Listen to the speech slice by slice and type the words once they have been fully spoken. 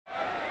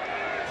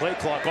Play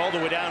clock all the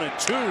way down at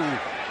 2.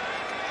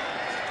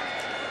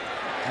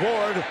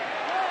 Ward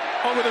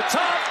over the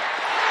top.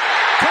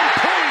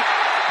 Complete.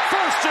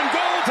 First and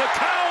goal to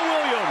Kyle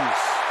Williams.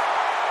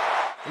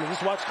 And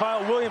just watch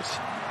Kyle Williams.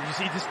 You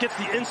see, he just gets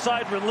the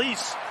inside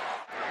release.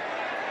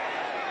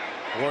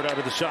 Ward out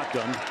of the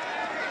shotgun.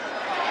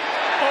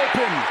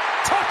 Open.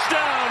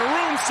 Touchdown.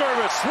 Room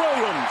service.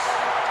 Williams.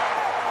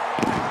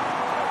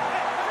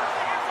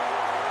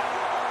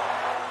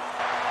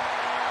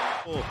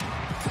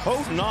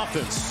 Potent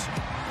offense.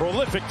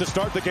 Prolific to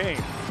start the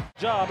game.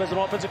 Job as an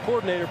offensive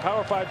coordinator.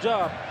 Power 5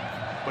 job.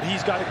 But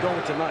he's got it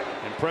going tonight.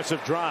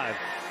 Impressive drive.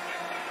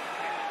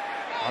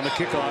 On the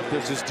kickoff,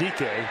 this is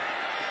DK.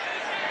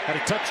 Had a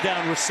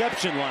touchdown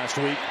reception last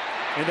week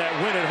in that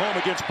win at home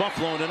against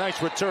Buffalo, and a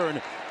nice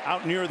return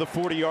out near the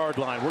 40-yard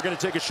line. We're going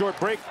to take a short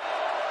break.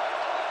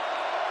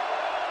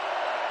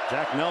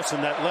 Jack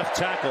Nelson, that left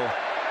tackle,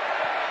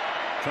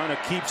 trying to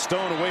keep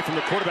Stone away from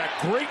the quarterback.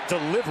 Great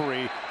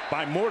delivery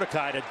by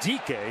Mordecai to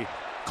DK.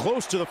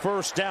 Close to the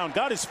first down.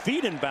 Got his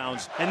feet in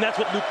bounds. And that's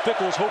what Luke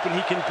Fickell is hoping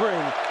he can bring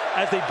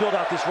as they build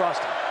out this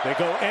roster. They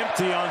go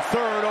empty on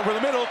third, over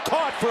the middle,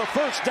 caught for a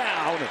first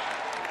down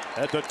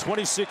at the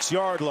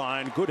 26-yard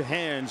line. Good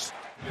hands.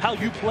 How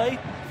you play,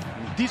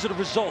 these are the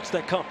results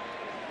that come.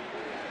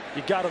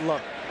 You gotta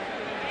love it.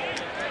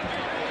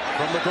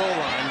 From the goal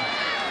line,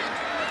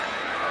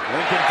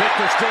 Lincoln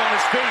Victor still on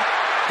his feet.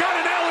 Got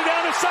an alley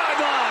down the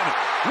sideline.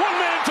 One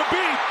man to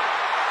beat.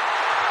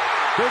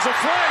 There's a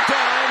flag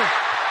down,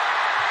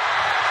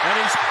 and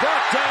he's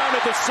brought down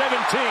at the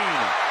 17.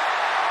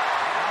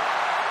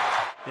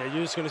 Yeah,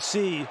 you're just going to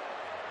see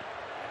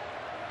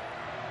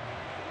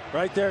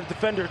right there, the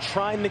defender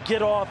trying to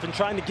get off and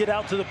trying to get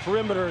out to the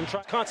perimeter, and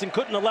Wisconsin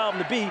couldn't allow him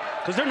to be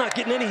because they're not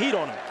getting any heat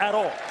on him at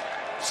all.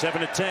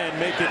 7-10,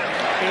 make it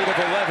 8 of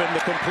 11. The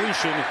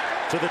completion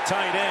to the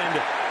tight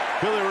end,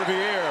 Billy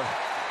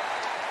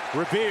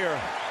Revere.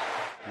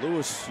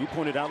 Lewis, you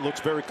pointed out, looks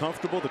very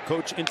comfortable. The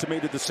coach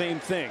intimated the same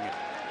thing.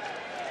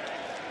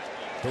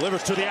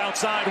 Delivers to the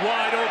outside,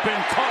 wide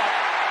open, caught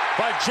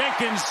by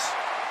Jenkins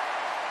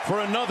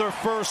for another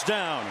first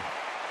down.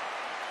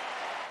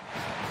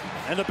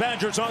 And the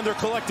Badgers on their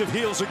collective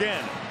heels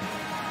again.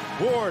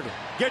 Ward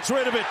gets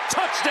rid of it.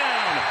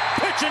 Touchdown!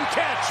 Pitch and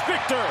catch,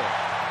 Victor!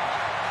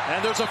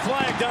 And there's a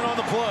flag down on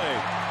the play.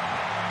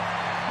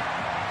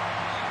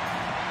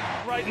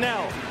 Right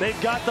now, they've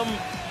got them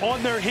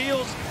on their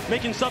heels,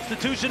 making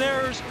substitution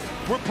errors.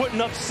 We're putting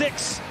up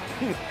 6.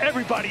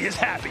 Everybody is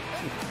happy.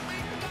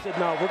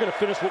 Now we're going to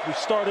finish what we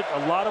started.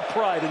 A lot of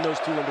pride in those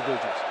two individuals.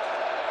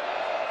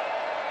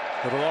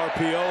 Little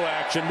RPO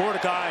action.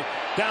 Mordecai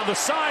down the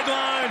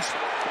sidelines.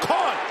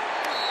 Caught.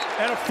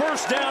 And a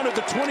first down at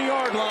the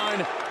 20-yard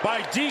line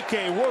by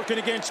DK, working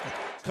against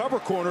cover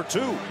corner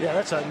too. Yeah,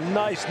 that's a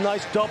nice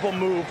double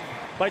move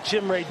by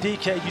Chimray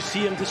DK. You see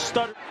him just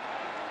stutter.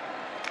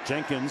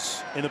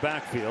 Jenkins in the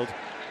backfield.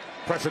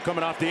 Pressure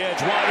coming off the edge.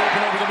 Wide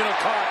open over the middle.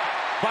 Caught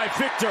by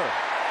Victor.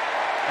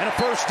 And a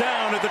first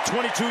down at the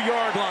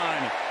 22-yard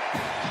line.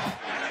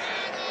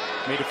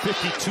 Made a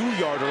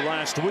 52-yarder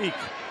last week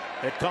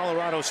at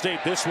Colorado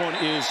State. This one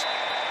is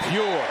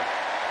pure.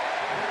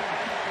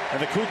 And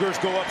the Cougars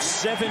go up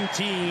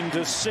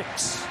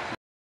 17-6.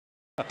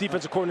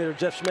 Defensive coordinator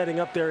Jeff Schmedding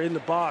up there in the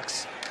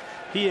box.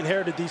 He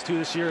inherited these two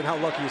this year, and how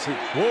lucky is he?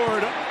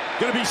 Ward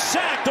going to be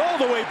sacked all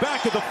the way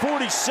back to the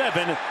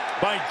 47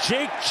 by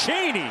Jake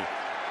Chaney,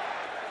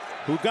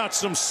 who got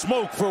some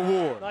smoke for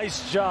Ward.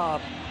 Nice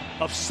job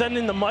of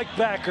sending the Mike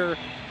backer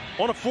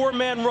on a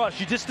 4-man rush.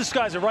 You just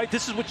disguise it, right?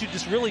 This is what you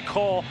just really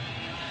call,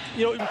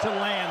 to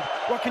land.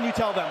 What can you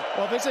tell them?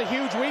 Well, this is a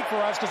huge week for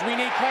us because we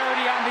need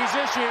clarity on these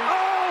issues.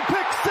 Oh,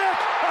 pick six!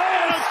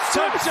 And a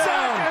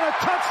touchdown! And a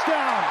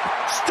touchdown!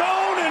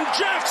 Stone and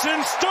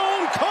Jackson,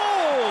 stone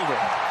cold!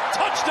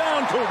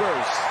 Touchdown,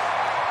 Cougars!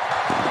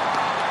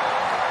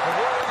 The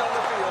word on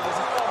the field is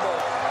a fumble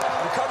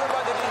recovered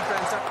by the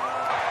defense.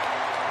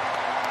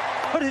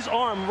 Put his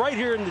arm right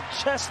here in the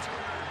chest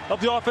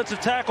of the offensive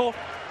tackle.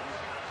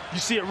 You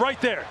see it right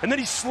there. And then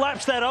he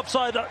slaps that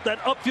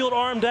upfield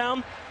arm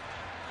down.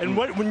 And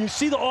when you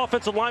see the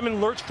offensive lineman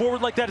lurch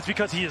forward like that, it's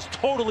because he has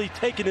totally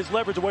taken his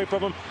leverage away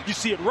from him. You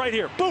see it right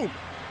here. Boom!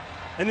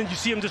 And then you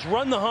see him just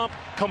run the hump,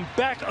 come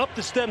back up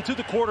the stem to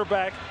the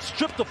quarterback,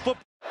 strip the foot.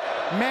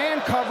 Man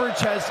coverage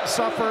has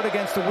suffered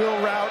against the wheel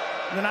route.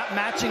 They're not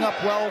matching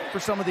up well for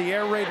some of the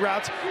air raid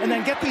routes. And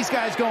then get these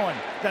guys going.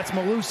 That's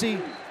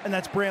Malusi and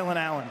that's Braylon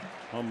Allen.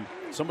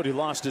 Somebody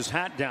lost his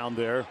hat down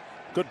there.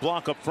 Good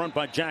block up front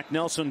by Jack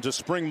Nelson to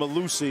spring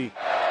Malusi.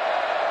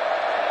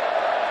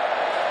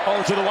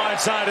 Oh, to the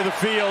wide side of the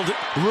field.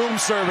 Room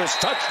service.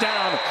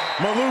 Touchdown.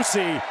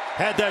 Malusi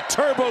had that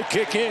turbo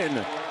kick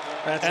in.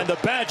 And the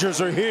Badgers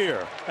are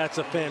here. That's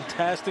a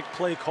fantastic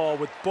play call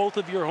with both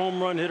of your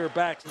home run hitter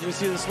backs. You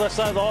see this left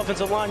side of the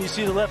offensive line. You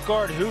see the left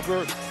guard,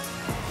 Hooper.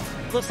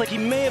 Looks like he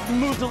may have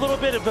moved a little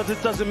bit, but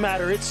it doesn't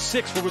matter. It's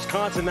 6 for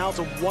Wisconsin. Now it's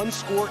a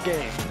 1-score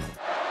game.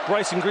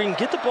 Bryce and Green,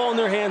 get the ball in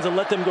their hands and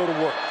let them go to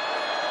work.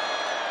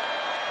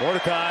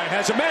 Mordecai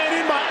has a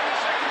man in mind.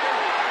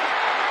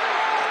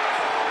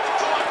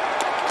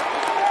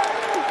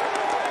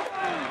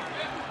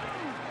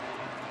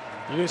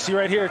 You're going to see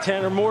right here,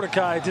 Tanner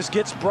Mordecai just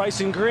gets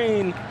Bryson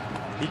Green.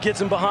 He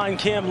gets him behind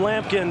Cam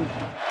Lampkin.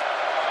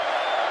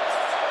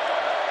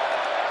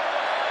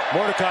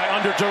 Mordecai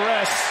under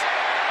duress.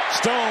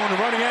 Stone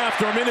running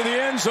after him into the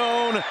end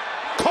zone.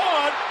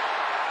 Caught.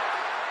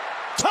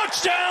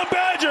 Touchdown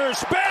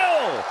Badgers.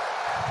 Bell.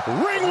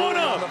 Ring one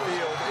up. On the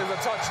field is a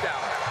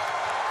touchdown.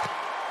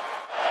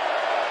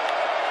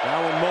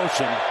 Now in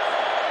motion.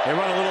 They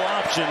run a little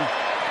option.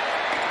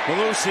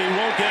 Malusi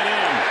won't get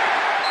in.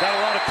 Got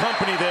a lot of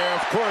company there.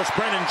 Of course,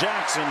 Brennan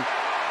Jackson,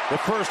 the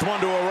first one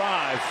to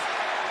arrive.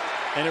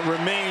 And it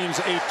remains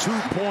a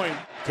 2-point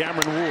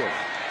Cameron Ward.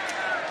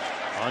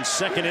 On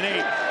 2nd and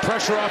 8,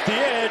 pressure off the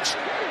edge.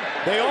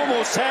 They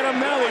almost had him,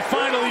 now they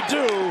finally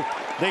do.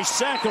 They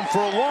sack him for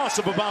a loss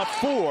of about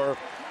 4.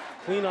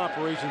 Clean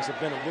operations have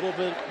been a little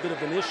bit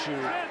of an issue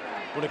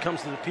when it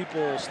comes to the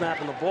people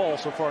snapping the ball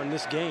so far in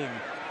this game.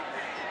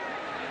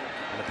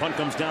 And the punt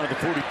comes down to the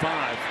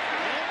 45.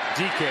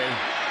 DK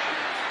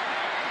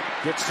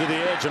gets to the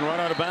edge and run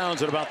out of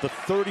bounds at about the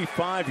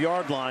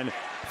 35-yard line.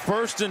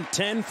 1st and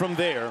 10 from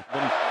there.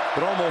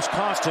 It almost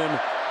cost him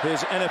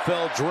his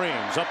NFL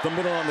dreams. Up the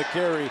middle on the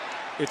carry,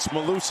 it's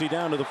Malusi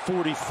down to the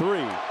 43.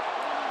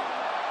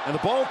 And the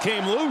ball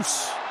came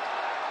loose.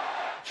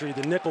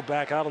 The nickel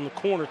back out on the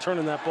corner,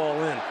 turning that ball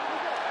in.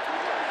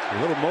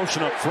 A little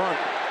motion up front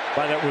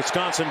by that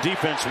Wisconsin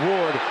defense.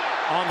 Ward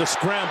on the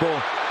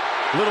scramble.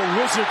 Little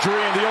wizardry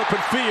in the open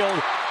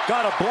field.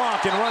 Got a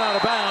block and run out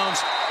of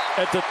bounds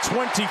at the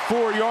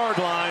 24-yard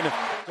line.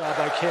 Job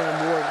by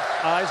Cam Ward.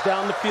 Eyes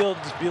down the field.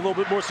 Just be a little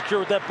bit more secure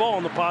with that ball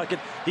in the pocket.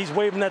 He's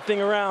waving that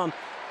thing around.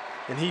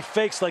 And he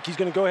fakes like he's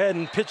going to go ahead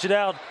and pitch it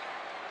out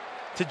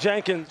to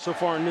Jenkins so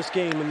far in this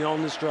game and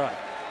on this drive.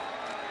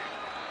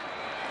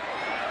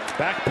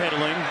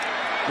 Backpedaling,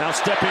 now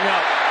stepping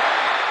up.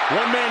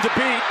 One man to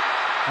beat.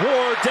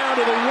 Ward down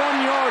to the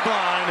 1-yard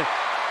line.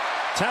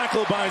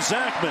 Tackled by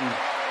Zachman.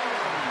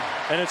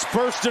 And it's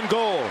 1st and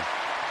goal.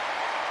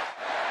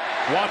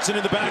 Watson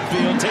in the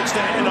backfield, takes the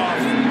handoff.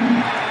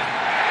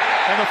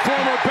 And the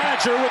former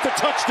Badger with the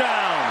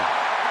touchdown.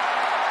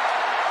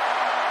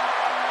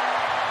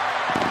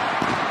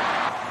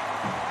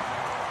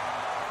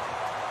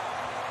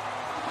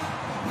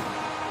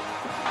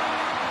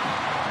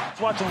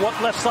 Watching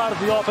what left side of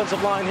the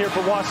offensive line here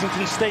for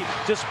Washington State.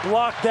 Just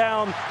block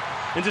down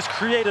and just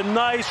create a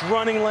nice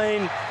running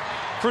lane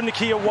for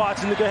Nakia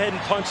Watson to go ahead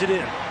and punch it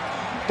in.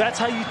 That's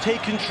how you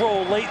take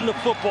control late in the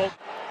football.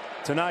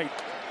 Tonight.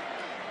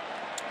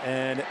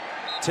 And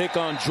take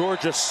on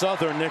Georgia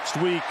Southern next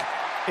week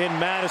in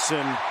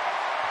Madison.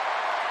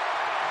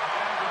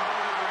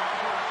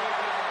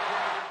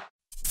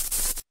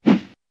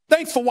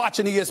 Thanks for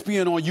watching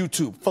ESPN on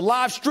YouTube. For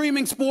live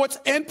streaming, sports,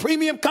 and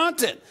premium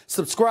content,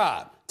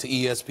 subscribe to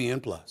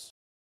ESPN+.